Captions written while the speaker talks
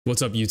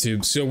What's up,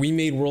 YouTube? So we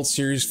made World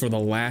Series for the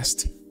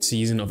last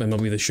season of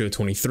MLB The Show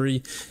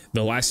 23.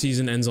 The last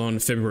season ends on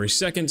February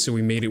 2nd, so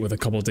we made it with a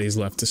couple of days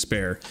left to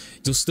spare.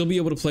 You'll still be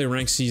able to play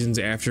ranked seasons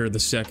after the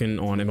second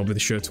on MLB The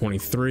Show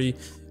 23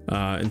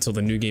 until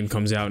the new game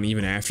comes out, and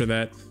even after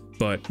that.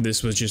 But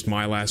this was just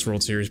my last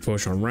World Series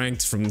push on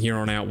ranked. From here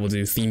on out, we'll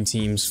do theme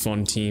teams,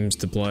 fun teams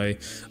to play.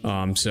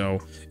 So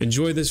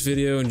enjoy this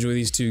video, enjoy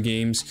these two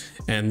games,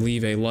 and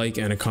leave a like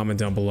and a comment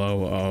down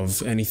below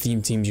of any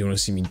theme teams you want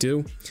to see me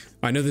do.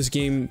 I know this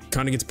game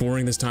kind of gets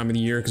boring this time of the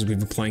year because we've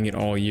been playing it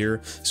all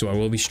year, so I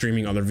will be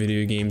streaming other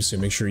video games, so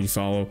make sure you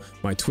follow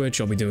my Twitch.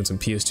 I'll be doing some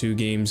PS2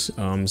 games,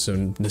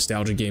 some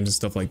nostalgia games and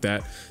stuff like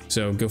that.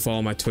 So go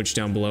follow my Twitch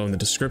down below in the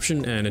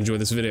description and enjoy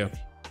this video.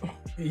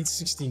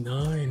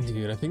 869,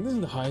 dude. I think this is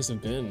the highest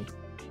I've been.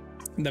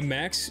 The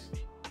max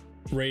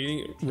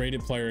rated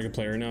player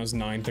now is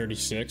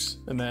 936,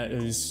 and that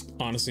is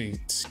honestly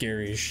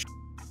scary as shit.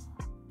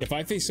 If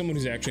I face someone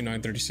who's actually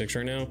 936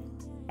 right now,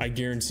 I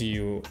guarantee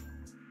you.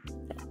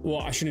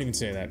 Well, I shouldn't even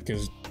say that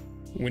because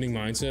winning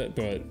mindset,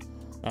 but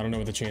I don't know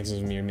what the chances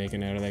of me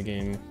making out of that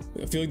game.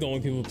 I feel like the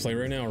only people who play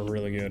right now are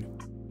really good.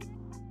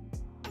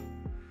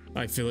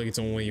 I feel like it's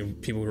only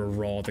people who are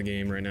raw at the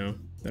game right now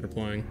that are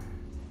playing.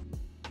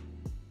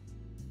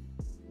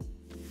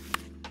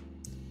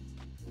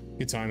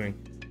 Good timing.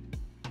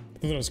 I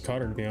thought it was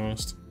Cutter, to be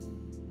honest.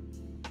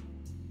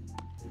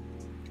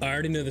 I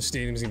already know the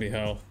stadium's gonna be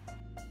hell.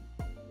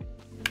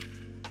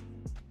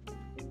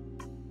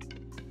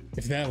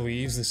 If that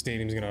leaves, the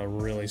stadium's gonna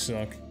really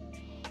suck.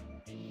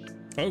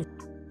 Oh.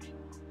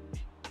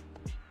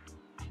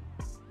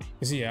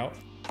 Is he out?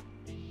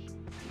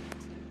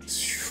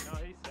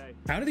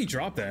 How did he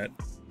drop that?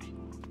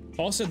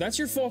 Also, that's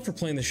your fault for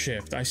playing the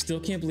shift. I still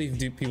can't believe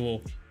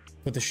people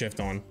put the shift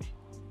on.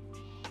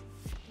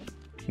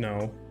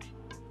 No.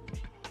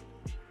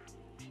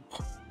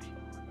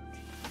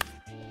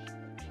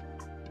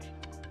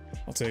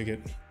 I'll take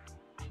it.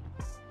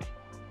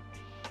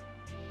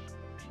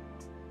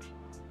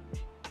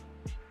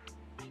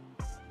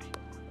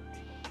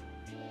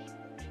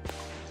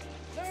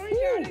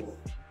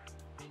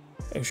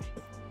 Oh, shit.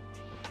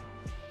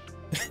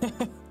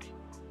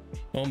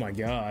 Oh my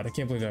god, I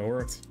can't believe that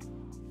worked.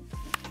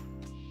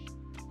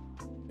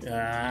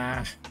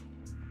 Ah.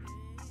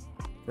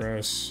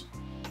 Gross.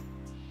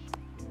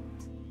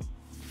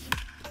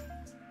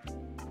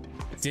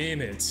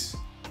 Damn it.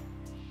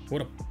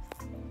 What a...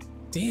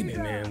 Damn it,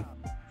 man.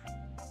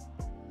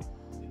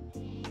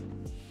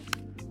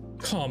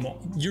 Come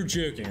on. You're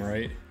joking,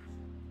 right?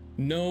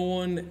 No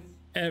one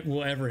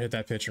will ever hit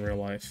that pitch in real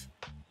life.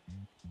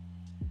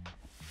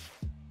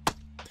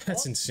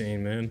 That's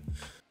insane, man.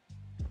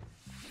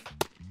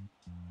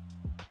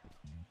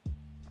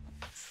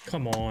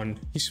 Come on.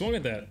 He swung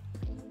at that.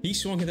 He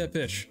swung at that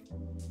pitch.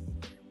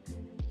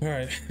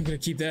 Alright, I'm gonna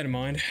keep that in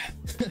mind.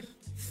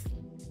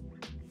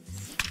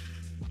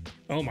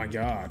 Oh my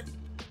god.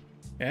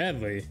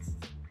 Adley.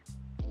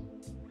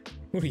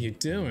 What are you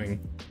doing?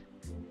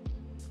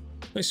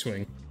 Nice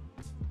swing.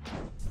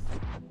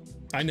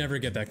 I never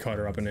get that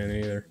cutter up and in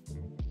either.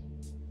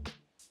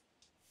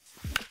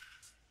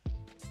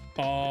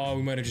 Oh,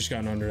 we might have just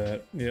gotten under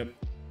that. Yep.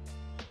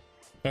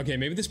 Okay,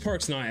 maybe this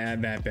park's not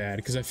that bad,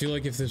 because I feel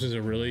like if this was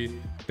a really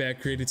bad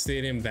created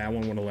stadium, that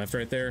one would have left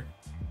right there.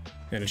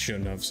 And it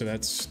shouldn't have, so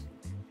that's...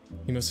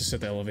 He must have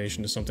set the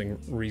elevation to something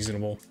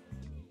reasonable.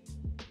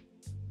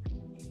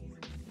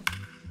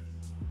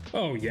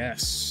 Oh,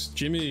 yes.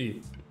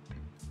 Jimmy.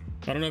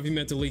 I don't know if he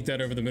meant to leak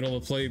that over the middle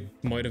of the plate.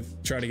 Might have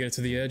tried to get it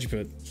to the edge,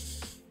 but...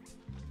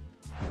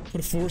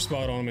 Put a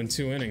 4-spot on him in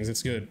 2 innings.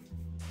 It's good.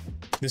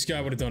 This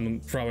guy would have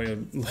done probably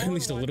at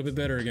least a little bit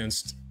better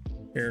against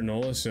Aaron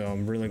Nola, so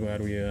I'm really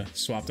glad we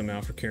swapped him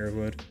out for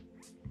Carrotwood.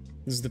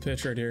 This is the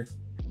pitch right here.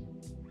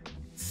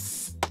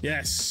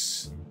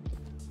 Yes!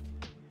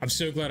 I'm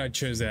so glad I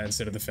chose that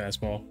instead of the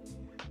fastball.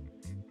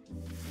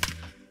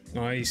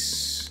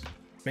 Nice.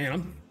 Man,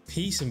 I'm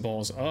piecing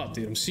balls up,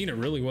 dude. I'm seeing it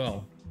really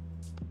well.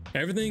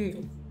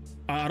 Everything,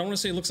 I don't want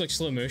to say it looks like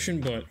slow motion,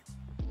 but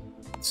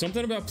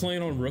something about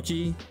playing on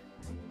rookie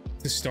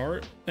to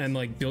start and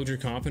like build your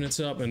confidence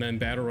up, and then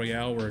battle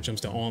royale where it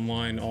jumps to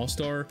online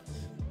all-star,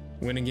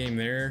 winning game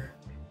there.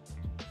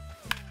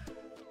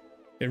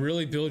 It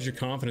really builds your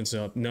confidence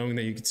up knowing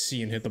that you can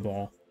see and hit the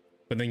ball,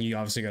 but then you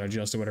obviously got to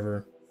adjust to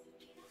whatever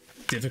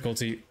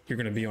difficulty you're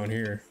going to be on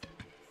here.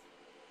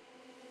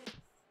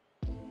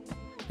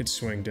 Good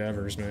swing,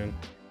 Devers, man.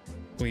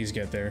 Please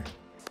get there.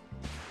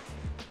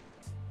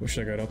 Wish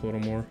I got up a little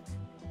more.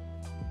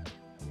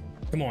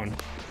 Come on.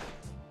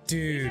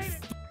 Dude,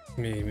 f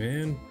me,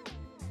 man.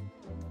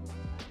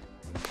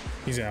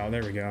 He's out.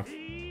 There we go.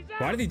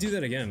 Why did he do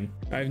that again?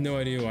 I have no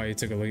idea why he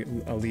took a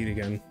lead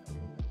again.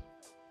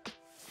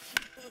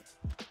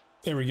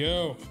 There we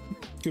go.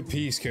 Good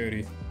piece,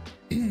 Cody.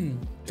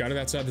 Got it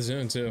outside the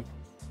zone, too.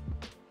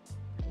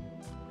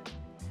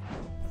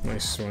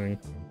 Nice swing.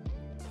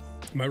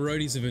 My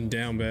righties have been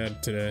down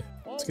bad today.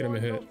 Let's get him a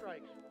hit.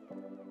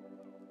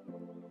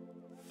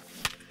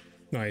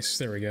 Nice.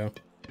 There we go.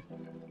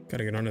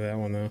 Gotta get under that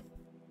one, though.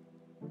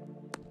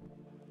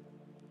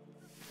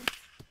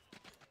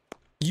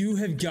 You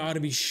have got to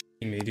be shitting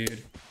me,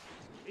 dude.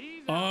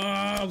 Oh,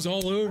 I was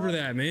all over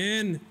that,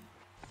 man.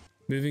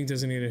 Moving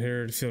designated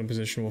hitter to fielding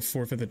position will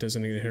forfeit the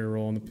designated hitter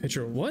role on the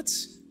pitcher. What?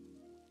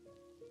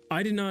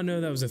 I did not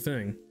know that was a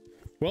thing.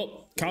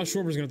 Well, Kyle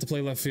Schwarber's gonna have to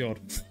play left field.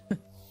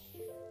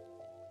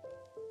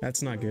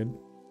 That's not good.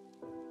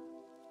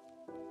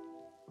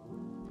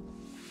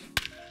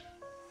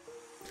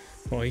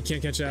 Well, he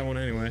can't catch that one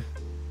anyway.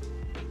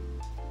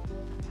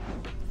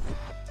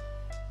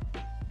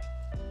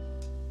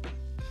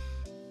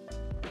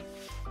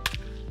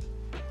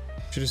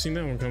 Should have seen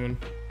that one coming.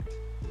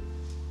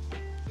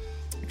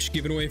 Just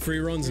giving away free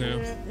runs now.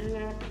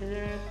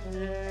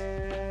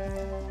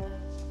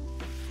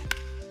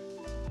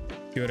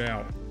 Good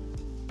out.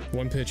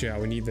 One pitch out.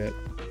 We need that.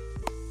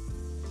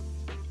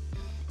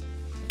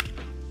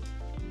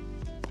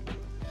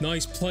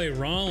 Nice play,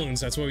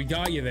 Rollins. That's why we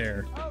got you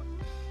there.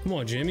 Come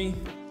on, Jimmy.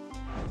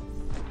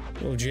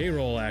 Little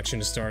J-roll action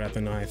to start at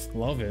the ninth.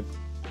 Love it.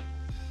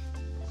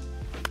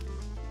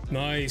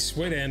 Nice.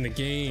 Way to end the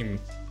game.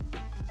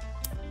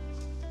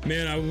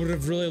 Man, I would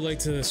have really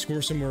liked to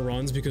score some more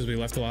runs because we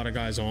left a lot of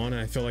guys on,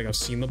 and I felt like I was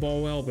seeing the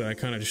ball well, but I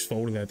kind of just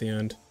folded at the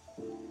end.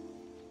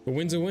 A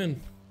win's a win.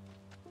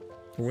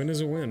 A win is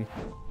a win.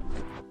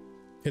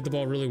 Hit the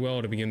ball really well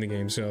to begin the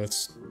game, so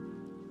it's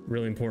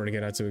really important to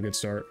get out to a good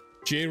start.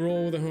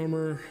 J-roll with a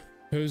homer.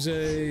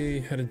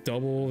 Jose had a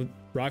double.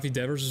 Rafi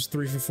Devers was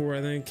 3 for 4,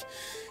 I think.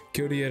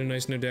 Cody had a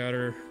nice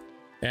no-doubter.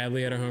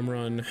 Adley had a home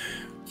run.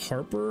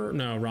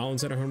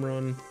 Rollins had a home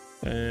run.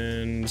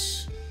 And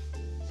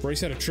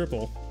Bryce had a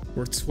triple.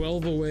 We're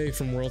 12 away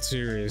from World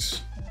Series.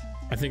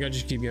 I think I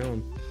just keep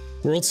going.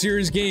 World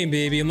Series game,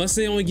 baby. Unless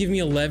they only give me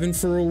 11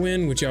 for a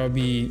win, which I would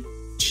be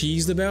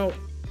cheesed about.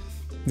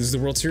 This is the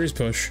World Series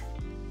push.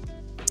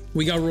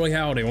 We got Roy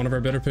Halladay, one of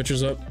our better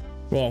pitchers up.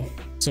 Well,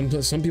 some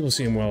people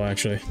see him well,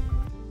 actually.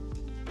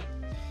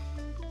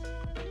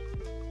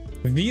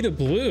 Vita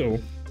Blue?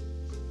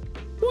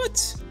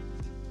 What?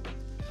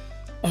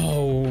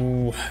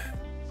 Oh.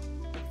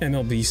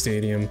 MLB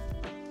Stadium.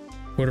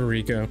 Puerto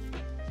Rico.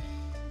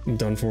 I'm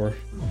done for.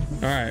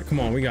 Alright, come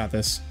on, we got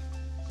this.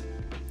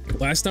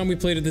 Last time we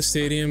played at this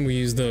stadium, we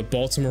used the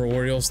Baltimore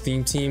Orioles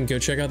theme team. Go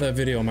check out that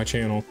video on my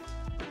channel.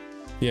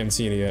 You haven't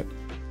seen it yet.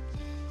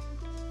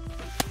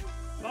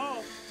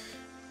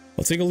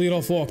 I'll take a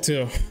leadoff walk,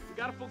 too.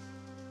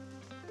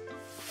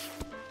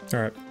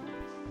 Alright.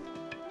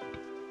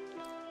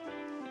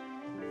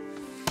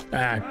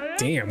 Ah,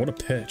 damn, what a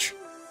pitch.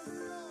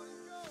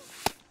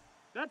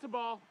 That's a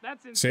ball.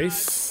 That's inside.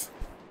 Safe.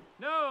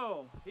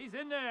 No, he's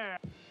in there.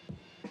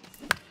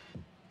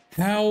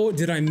 How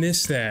did I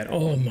miss that?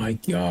 Oh my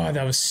god,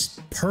 that was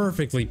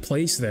perfectly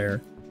placed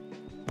there.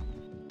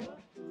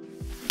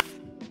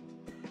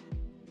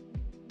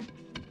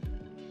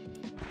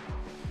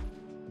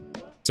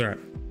 It's alright.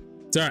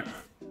 It's alright.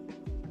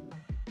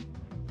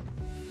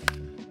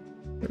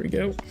 There we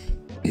go.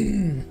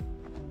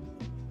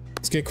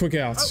 Let's get quick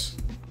outs.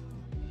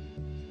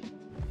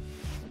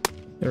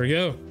 There we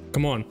go.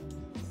 Come on.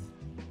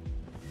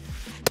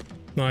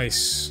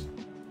 Nice.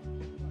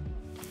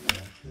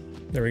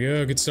 There we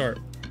go. Good start.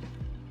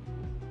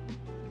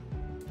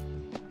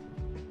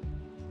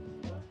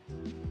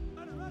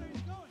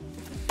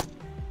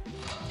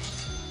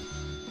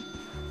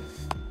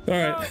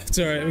 Alright. It's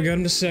alright. We got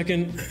him to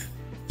second.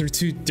 They're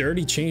 2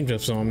 dirty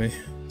changeups on me.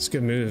 It's a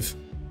good move.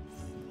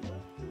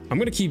 I'm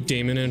going to keep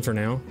Damon in for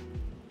now.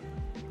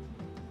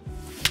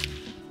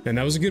 And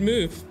that was a good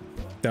move.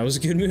 That was a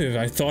good move.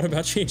 I thought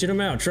about changing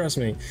him out, trust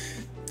me.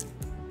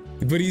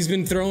 But he's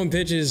been throwing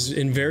pitches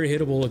in very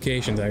hittable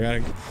locations.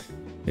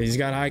 He's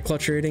got high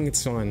clutch rating,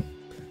 it's fine.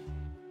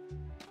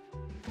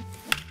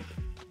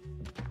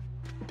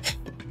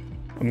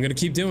 I'm gonna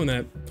keep doing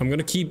that. I'm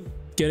gonna keep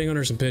getting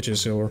under some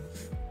pitches, so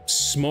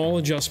small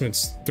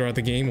adjustments throughout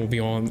the game will be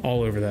on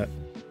all over that.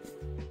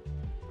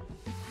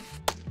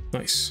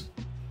 Nice.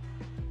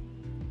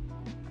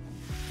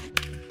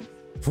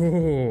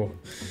 Whoa.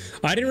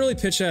 I didn't really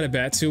pitch that at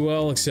bat too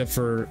well, except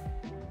for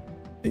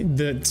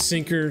the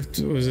sinker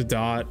was a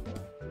dot.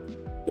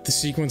 But the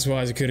sequence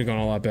wise, it could have gone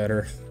a lot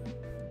better.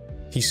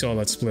 He saw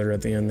that splitter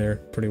at the end there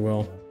pretty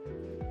well.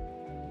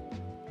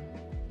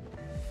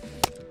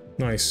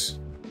 Nice.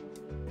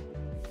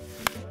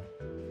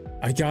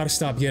 I gotta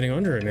stop getting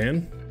under it,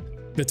 man.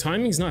 The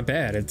timing's not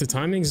bad. The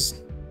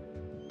timing's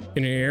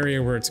in an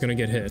area where it's gonna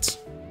get hits.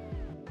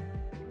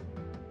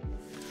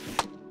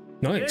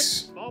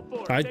 Nice.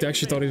 I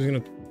actually thought he was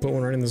gonna put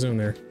one right in the zone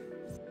there.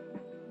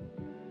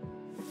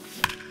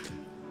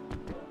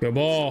 Go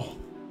ball.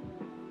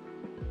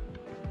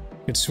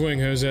 Good swing,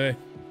 Jose.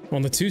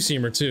 On the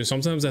 2-seamer too.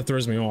 Sometimes that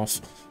throws me off.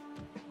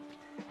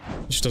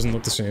 It just doesn't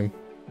look the same.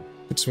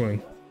 Good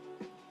swing.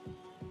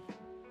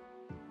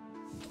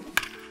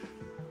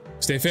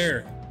 Stay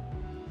fair.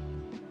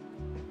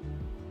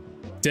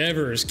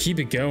 Devers, keep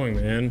it going,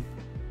 man.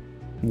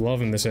 I'm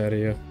loving this out of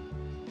you.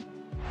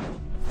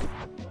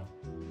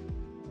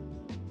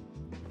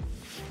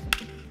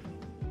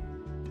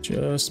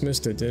 Just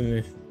missed it,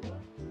 didn't he?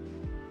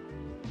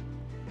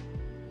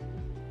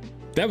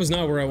 That was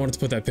not where I wanted to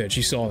put that pitch.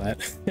 You saw that.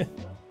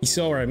 You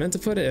saw where I meant to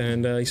put it,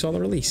 and you saw the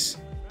release.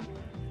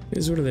 It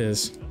is what it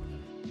is.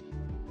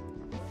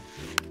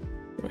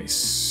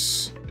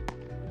 Nice.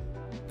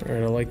 All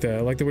right, I like that.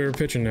 I like the way we're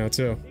pitching now,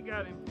 too. You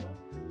got him.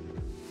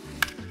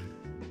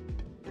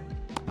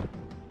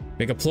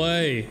 Make a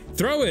play.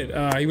 Throw it.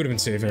 He would have been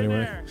safe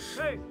anyway.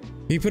 Hey.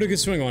 He put a good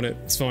swing on it.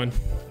 It's fine.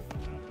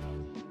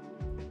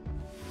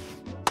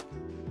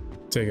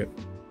 Take it.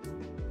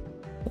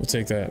 We'll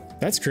take that.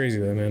 That's crazy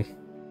though, man.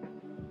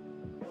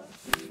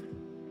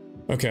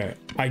 Okay,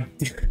 I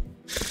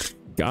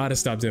gotta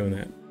stop doing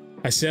that.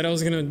 I said I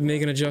was gonna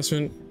make an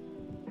adjustment.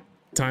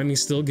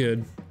 Timing's still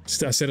good.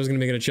 I said I was gonna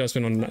make an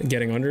adjustment on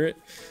getting under it,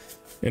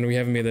 and we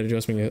haven't made that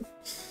adjustment yet.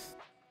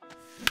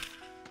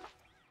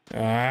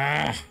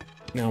 Ah,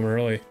 now I'm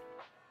early.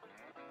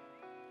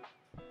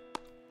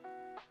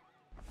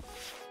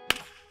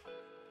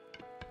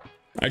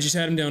 I just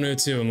had him down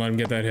 0-2 and let him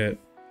get that hit.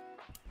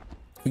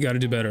 We gotta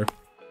do better.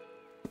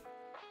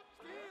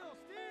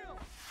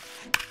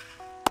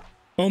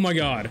 Oh my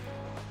god.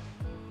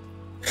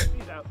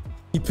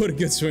 He put a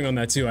good swing on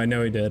that too. I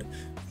know he did.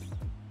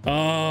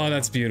 Oh,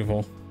 that's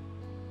beautiful.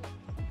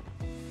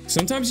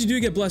 Sometimes you do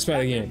get blessed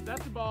by the game.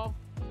 That's the ball.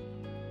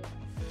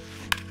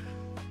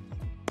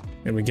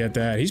 And we get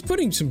that. He's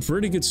putting some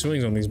pretty good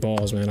swings on these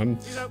balls, man.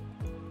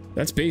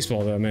 That's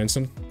baseball though, man.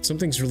 Some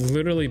things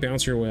literally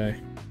bounce your way.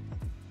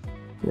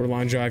 Or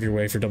line drive your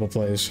way for double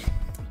plays.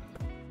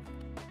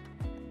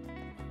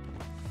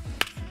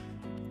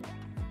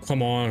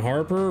 Come on,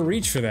 Harper.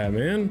 Reach for that,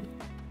 man.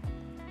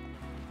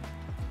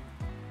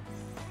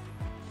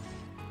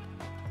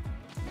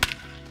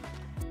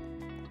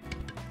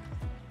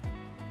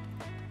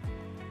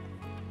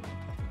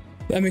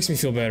 That makes me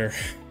feel better.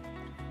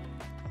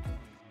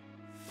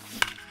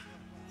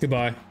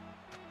 Goodbye.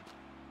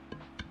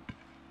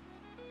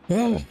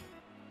 Oh.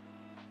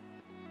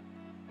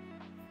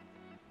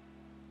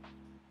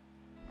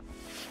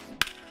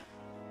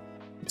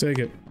 Take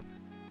it.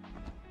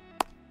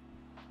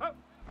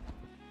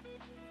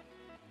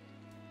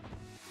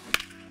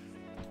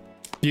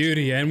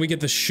 Beauty, and we get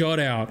the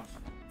shutout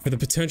for the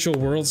potential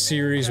World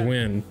Series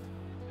win.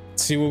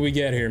 Let's see what we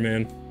get here,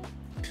 man.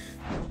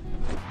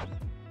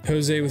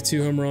 Jose with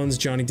 2 home runs,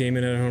 Johnny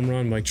Damon had a home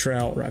run, Mike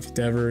Trout, Rafi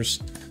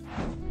Devers.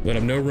 Let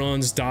up no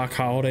runs, Doc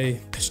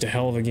Holliday pitched a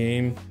hell of a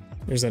game.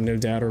 There's that no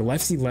doubter.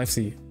 Lefty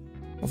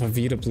off a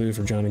Vita Blue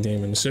for Johnny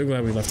Damon. So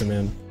glad we left him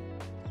in.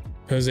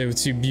 Jose with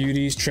 2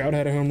 beauties. Trout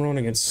had a home run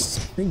against,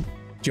 I think,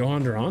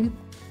 Johan Duran.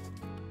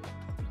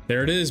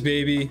 There it is,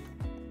 baby.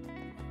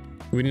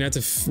 We didn't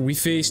have to. We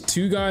faced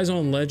 2 guys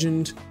on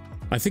Legend.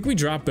 I think we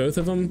dropped both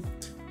of them.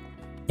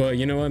 But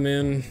you know what,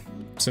 man?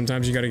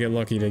 Sometimes you got to get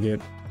lucky to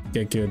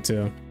get good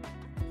too.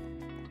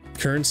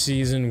 Current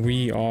season,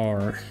 we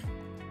are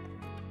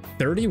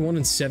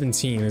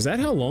 31-17. Is that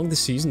how long the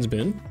season's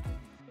been?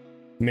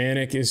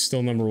 Manic is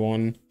still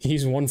 #1.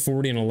 He's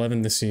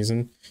 140-11 this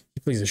season. He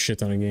plays a shit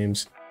ton of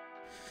games.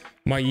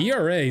 My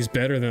ERA is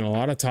better than a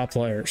lot of top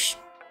players.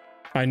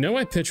 I know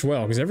I pitch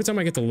well, because every time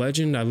I get to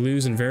Legend, I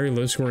lose in very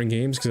low-scoring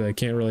games, because I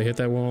can't really hit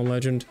that well on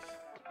Legend.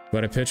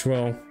 But I pitch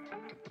well.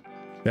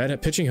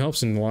 That pitching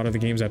helps in a lot of the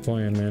games I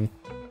play in, man.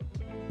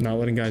 Not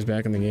letting guys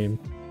back in the game.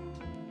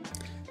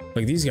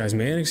 Like these guys,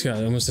 Manic's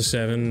got almost a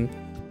 7.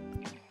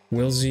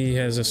 Wilsey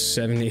has a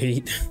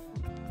 78.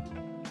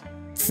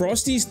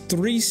 Frosty's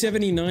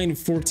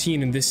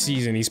 379-14 in this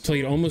season. He's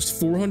played almost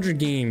 400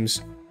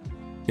 games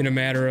in a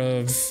matter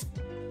of...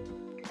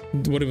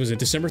 What was it,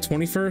 December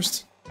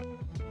 21st?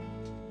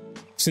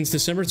 Since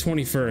December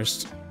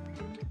 21st,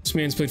 this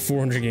man's played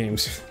 400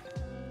 games.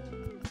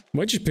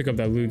 Might just pick up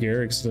that Lou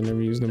Gehrig because I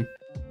never used him.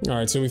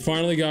 Alright, so we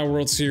finally got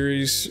World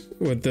Series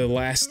with the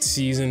last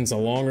season. It's a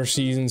longer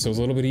season, so it's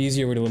a little bit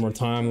easier. We had a little more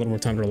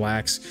time to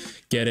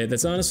relax, get it.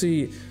 That's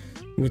honestly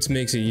what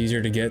makes it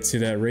easier to get to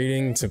that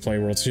rating, to play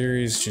World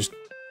Series. Just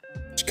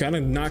kind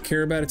of not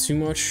care about it too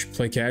much,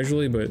 play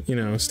casually, but, you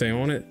know, stay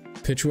on it,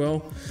 pitch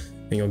well,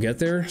 and you'll get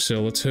there.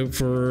 So let's hope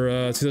for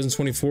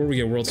 2024 we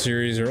get World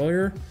Series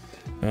earlier.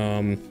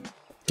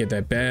 Get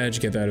that badge,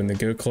 get that in the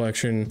GOAT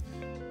collection,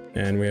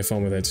 and we have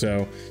fun with it.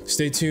 So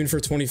stay tuned for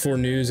 24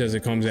 news as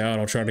it comes out.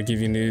 I'll try to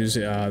give you news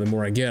the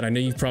more I get. I know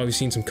you've probably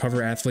seen some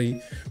cover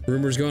athlete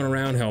rumors going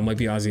around. Hell, it might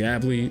be Ozzy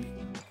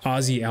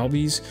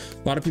Albies.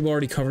 A lot of people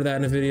already covered that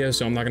in a video,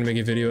 so I'm not going to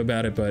make a video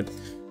about it, but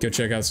go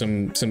check out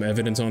some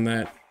evidence on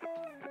that.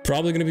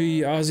 Probably going to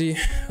be Ozzy.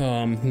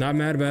 Not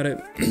mad about it.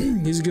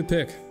 He's a good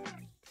pick.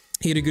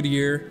 He had a good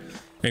year,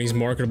 and he's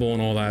marketable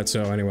and all that,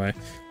 so anyway.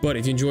 But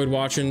if you enjoyed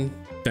watching,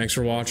 thanks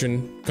for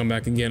watching. Come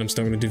back again. I'm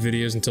still going to do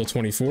videos until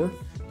 24,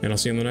 and I'll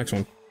see you in the next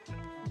one.